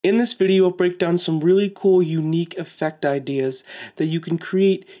In this video, I'll break down some really cool, unique effect ideas that you can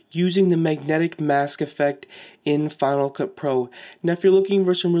create using the magnetic mask effect in Final Cut Pro. Now, if you're looking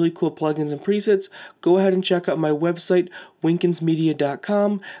for some really cool plugins and presets, go ahead and check out my website,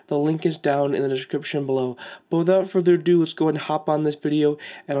 winkensmedia.com. The link is down in the description below. But without further ado, let's go ahead and hop on this video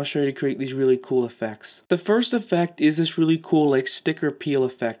and I'll show you how to create these really cool effects. The first effect is this really cool sticker peel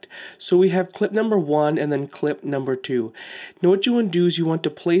effect. So we have clip number 1 and then clip number 2. Now what you want to do is you want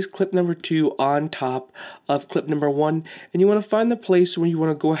to place clip number 2 on top of clip number 1, and you want to find the place where you want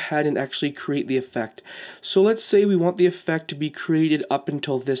to go ahead and actually create the effect. So let's say we want the effect to be created up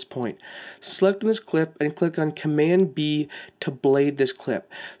until this point. Select on this clip and click on Command B to blade this clip.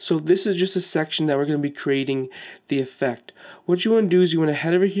 So this is just a section that we're going to be creating the effect. What you want to do is you want to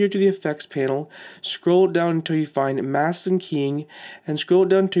head over here to the effects panel, scroll down until you find masks and keying, and scroll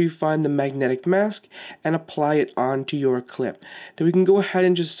down until you find the magnetic mask and apply it onto your clip. Now we can go ahead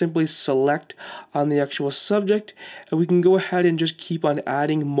and just simply select on the actual subject, and we can go ahead and just keep on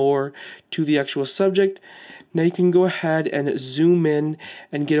adding more to the actual subject. Now you can go ahead and zoom in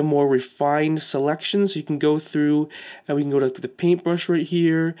and get a more refined selection. So you can go through and we can go to the paintbrush right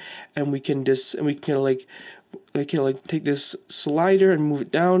here, and we can take this slider and move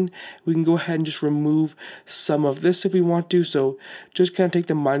it down. We can go ahead and just remove some of this if we want to. So just kind of take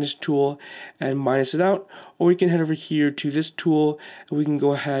the minus tool and minus it out, or we can head over here to this tool and we can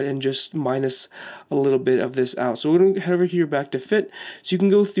go ahead and just minus a little bit of this out. So we're going to head over here back to fit, so you can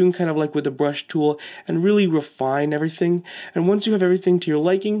go through and kind of with the brush tool and really refine everything. And once you have everything to your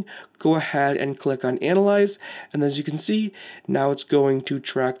liking, go ahead and click on Analyze, and as you can see, now it's going to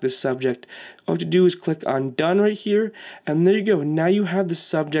track the subject. All you have to do is click on Done right here, and there you go. Now you have the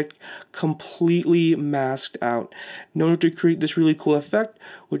subject completely masked out. In order to create this really cool effect,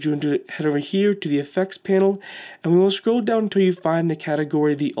 what you want to do, head over here to the effects panel, and we will scroll down until you find the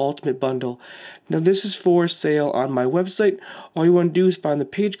category The Ultimate Bundle. Now this is for sale on my website. All you want to do is find the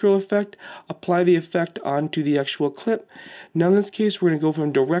page curl effect, apply the effect onto the actual clip. Now in this case, we're going to go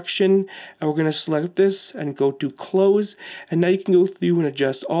from direction, and we're going to select this and go to close, and now you can go through and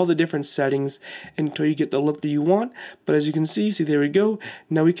adjust all the different settings until you get the look that you want. But as you can see there we go.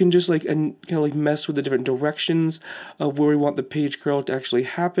 Now we can just mess with the different directions of where we want the page curl to actually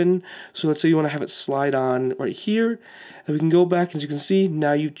happen. So let's say you want to have it slide on right here, and we can go back, and as you can see,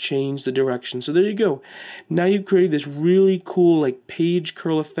 now you've changed the direction. So there you go. Now you've created this really cool page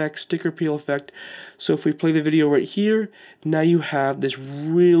curl effect, sticker peel effect. So if we play the video right here, now you have this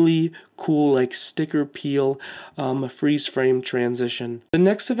really cool sticker peel freeze frame transition. The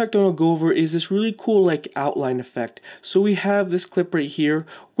next effect I want to go over is this really cool outline effect. So we have this clip right here.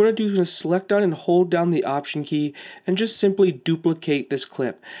 What we're going to do is select on and hold down the Option key and just simply duplicate this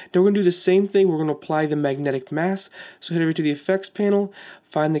clip. Now we're going to do the same thing. We're going to apply the magnetic mask. So head over to the effects panel,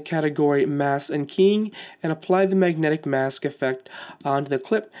 find the category Mask and Keying, and apply the magnetic mask effect onto the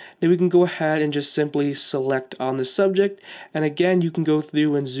clip. Then we can go ahead and just simply select on the subject, and again you can go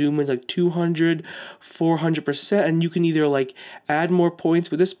through and zoom in 200, 400%, and you can either add more points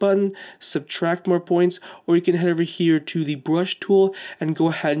with this button, subtract more points, or you can head over here to the brush tool and go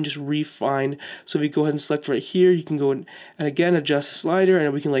ahead and just refine. So if you go ahead and select right here, you can go and again adjust the slider,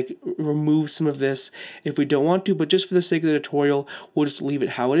 and we can remove some of this if we don't want to, but just for the sake of the tutorial, we'll just leave it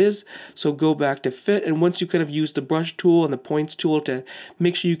how it is. So go back to fit, and once you kind of use the brush tool and the points tool to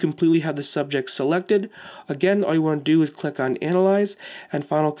make sure you completely have the subject selected, again all you want to do is click on Analyze, and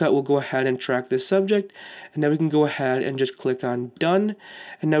Final Cut will go ahead and track this subject. And now we can go ahead and just click on Done,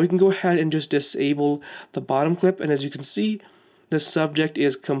 and now we can go ahead and just disable the bottom clip, and as you can see, the subject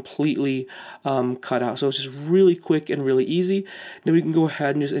is completely cut out. So it's just really quick and really easy. Now we can go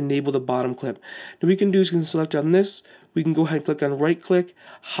ahead and just enable the bottom clip. Now what we can do is we can select on this. We can go ahead and click on right click,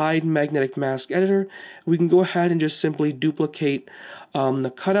 hide magnetic mask editor. We can go ahead and just simply duplicate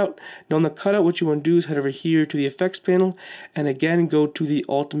the cutout. Now on the cutout, what you want to do is head over here to the effects panel and again go to the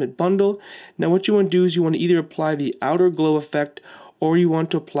ultimate bundle. Now what you want to do is you want to either apply the outer glow effect or you want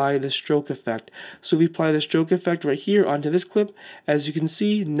to apply the stroke effect. So if we apply the stroke effect right here onto this clip, as you can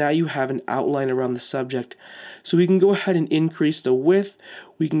see, now you have an outline around the subject. So we can go ahead and increase the width.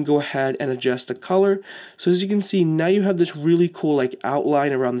 We can go ahead and adjust the color. So as you can see, now you have this really cool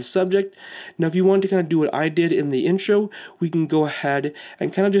outline around the subject. Now if you want to kind of do what I did in the intro, we can go ahead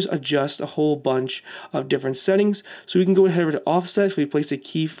and kind of just adjust a whole bunch of different settings. So we can go ahead over to offset. So we place a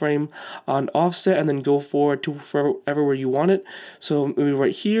keyframe on offset and then go forward to forever where you want it. So maybe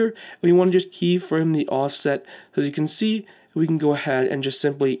right here, we want to just keyframe the offset. So as you can see, we can go ahead and just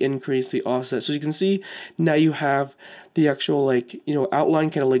simply increase the offset. So you can see now you have the actual outline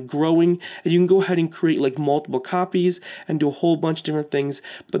kind of like growing, and you can go ahead and create like multiple copies and do a whole bunch of different things,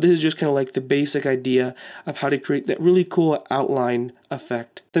 but this is just kind of like the basic idea of how to create that really cool outline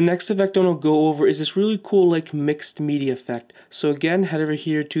effect. The next effect I'm going to go over is this really cool like mixed media effect. So again, head over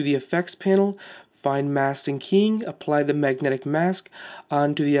here to the effects panel, find mask and keying, apply the magnetic mask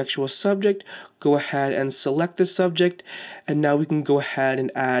onto the actual subject, go ahead and select the subject, and now we can go ahead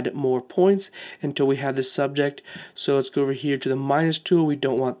and add more points until we have the subject. So let's go over here to the minus tool. We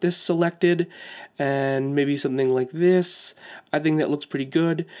don't want this selected, and maybe something like this. I think that looks pretty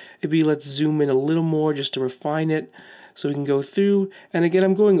good. Maybe let's zoom in a little more just to refine it so we can go through. And again,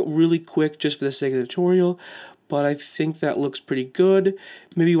 I'm going really quick just for the sake of the tutorial, but I think that looks pretty good.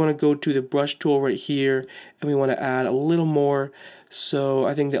 Maybe you want to go to the brush tool right here, and we want to add a little more. So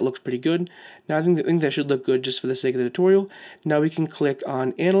I think that looks pretty good. Now I think that should look good just for the sake of the tutorial. Now we can click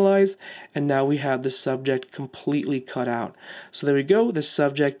on Analyze, and now we have the subject completely cut out. So there we go, the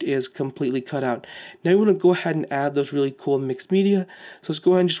subject is completely cut out. Now we want to go ahead and add those really cool mixed media. So let's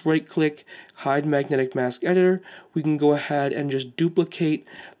go ahead and just right click, hide magnetic mask editor. We can go ahead and just duplicate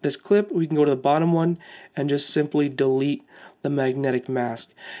this clip. We can go to the bottom one and just simply delete the magnetic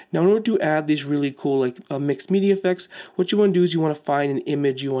mask. Now in order to add these really cool mixed media effects, what you want to do is you want to find an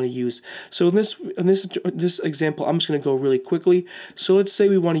image you want to use. So in this example, I'm just going to go really quickly. So let's say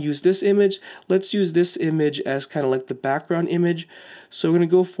we want to use this image. Let's use this image as kind of like the background image. So we're going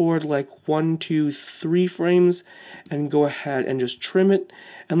to go forward like 1, 2, 3 frames and go ahead and just trim it.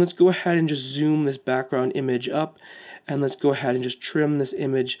 And let's go ahead and just zoom this background image up. And let's go ahead and just trim this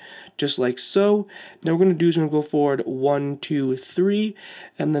image just like so. Now what we're going to do is we're going to go forward 1, 2, 3,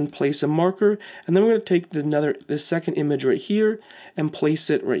 and then place a marker. And then we're going to take the second image right here and place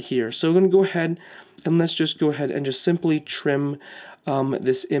it right here. So we're going to go ahead and let's just go ahead and just simply trim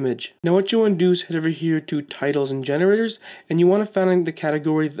this image. Now what you want to do is head over here to titles and generators, and you want to find the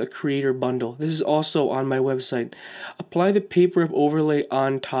category the creator bundle. This is also on my website. Apply the paper of overlay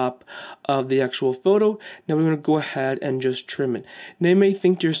on top of the actual photo. Now we're going to go ahead and just trim it. Now you may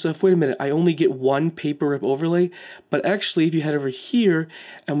think to yourself, wait a minute, I only get one paper rip overlay, but actually if you head over here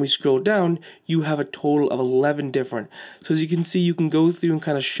and we scroll down, you have a total of 11 different. So as you can see, you can go through and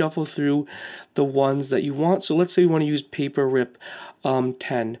kind of shuffle through the ones that you want. So let's say we want to use paper rip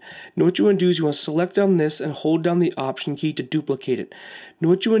 10. Now what you want to do is you want to select on this and hold down the option key to duplicate it. Now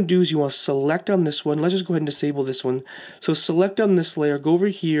what you want to do is you want to select on this one. Let's just go ahead and disable this one. So select on this layer, go over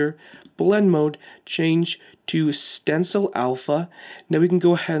here, blend mode, change to stencil alpha. Now we can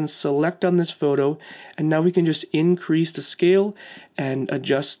go ahead and select on this photo, and now we can just increase the scale and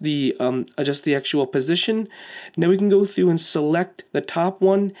adjust the actual position. Now we can go through and select the top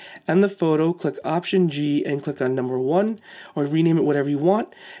one and the photo, click option G and click on number 1, or rename it whatever you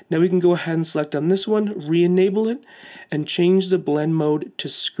want. Now we can go ahead and select on this one, re-enable it, and change the blend mode to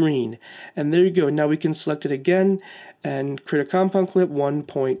screen. And there you go. Now we can select it again and create a compound clip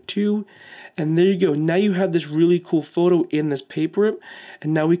 1.2, and there you go. Now you have this really cool photo in this paper rip,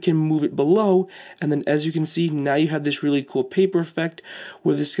 and now we can move it below, and then as you can see, now you have this really cool paper effect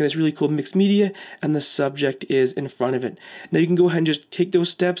where this really cool mixed media and the subject is in front of it. Now you can go ahead and just take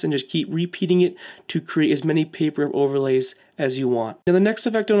those steps and just keep repeating it to create as many paper rip overlays as you want. Now the next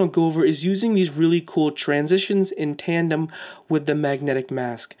effect I want to go over is using these really cool transitions in tandem with the magnetic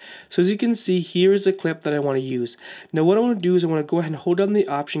mask. So as you can see, here is a clip that I want to use. Now what I want to do is I want to go ahead and hold down the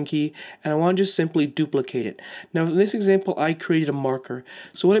option key, and I want to just simply duplicate it. Now in this example, I created a marker.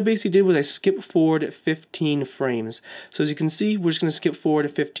 So what I basically did was I skipped forward 15 frames. So as you can see, we're just going to skip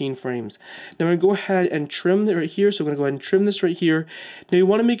forward 15 frames. Now I'm going to go ahead and trim it right here. So I'm going to go ahead and trim this right here. Now you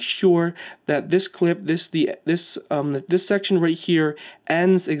want to make sure that this clip, this section right here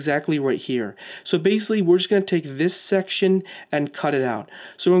ends exactly right here. So basically we're just going to take this section and cut it out.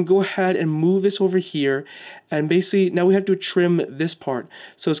 So we're going to go ahead and move this over here, and basically now we have to trim this part.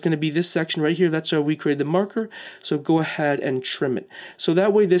 So it's going to be this section right here. That's how we created the marker. So go ahead and trim it. So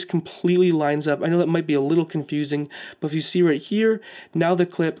that way this completely lines up. I know that might be a little confusing, but if you see right here, now the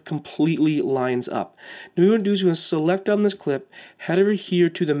clip completely lines up. Now what we want to do is we want to select on this clip, head over here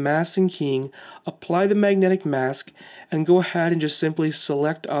to the mask and keying, apply the magnetic mask, and go ahead and just simply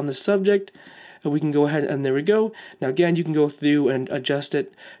select on the subject. And we can go ahead, and there we go. Now again, you can go through and adjust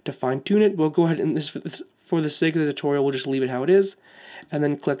it to fine tune it. We'll go ahead and for the sake of the tutorial, we'll just leave it how it is, and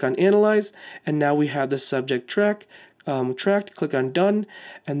then click on Analyze, and now we have the subject track tracked, click on done,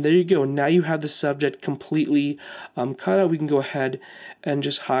 and there you go. Now you have the subject completely cut out. We can go ahead and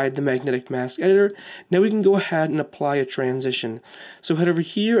just hide the magnetic mask editor. Now we can go ahead and apply a transition. So head over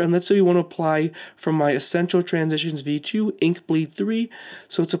here, and let's say we want to apply from my Essential Transitions V2 Ink Bleed 3.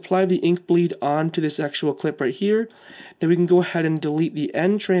 So let's apply the ink bleed onto this actual clip right here. Now we can go ahead and delete the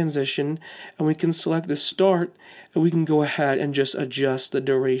end transition, and we can select the start, and we can go ahead and just adjust the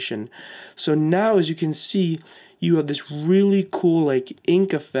duration. So now, as you can see, you have this really cool like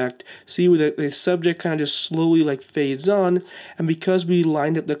ink effect. See where the subject kind of just slowly like fades on, and because we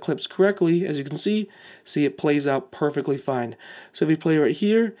lined up the clips correctly, as you can see it plays out perfectly fine. So if we play right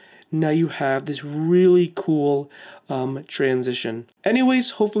here, now you have this really cool transition.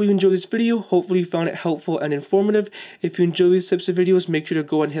 Anyways, hopefully you enjoyed this video. Hopefully you found it helpful and informative. If you enjoy these types of videos, make sure to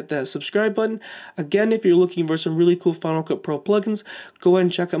go ahead and hit that subscribe button. Again, if you're looking for some really cool Final Cut Pro plugins, go ahead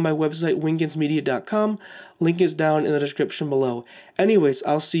and check out my website, winkensmedia.com. Link is down in the description below. Anyways,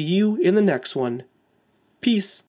 I'll see you in the next one. Peace.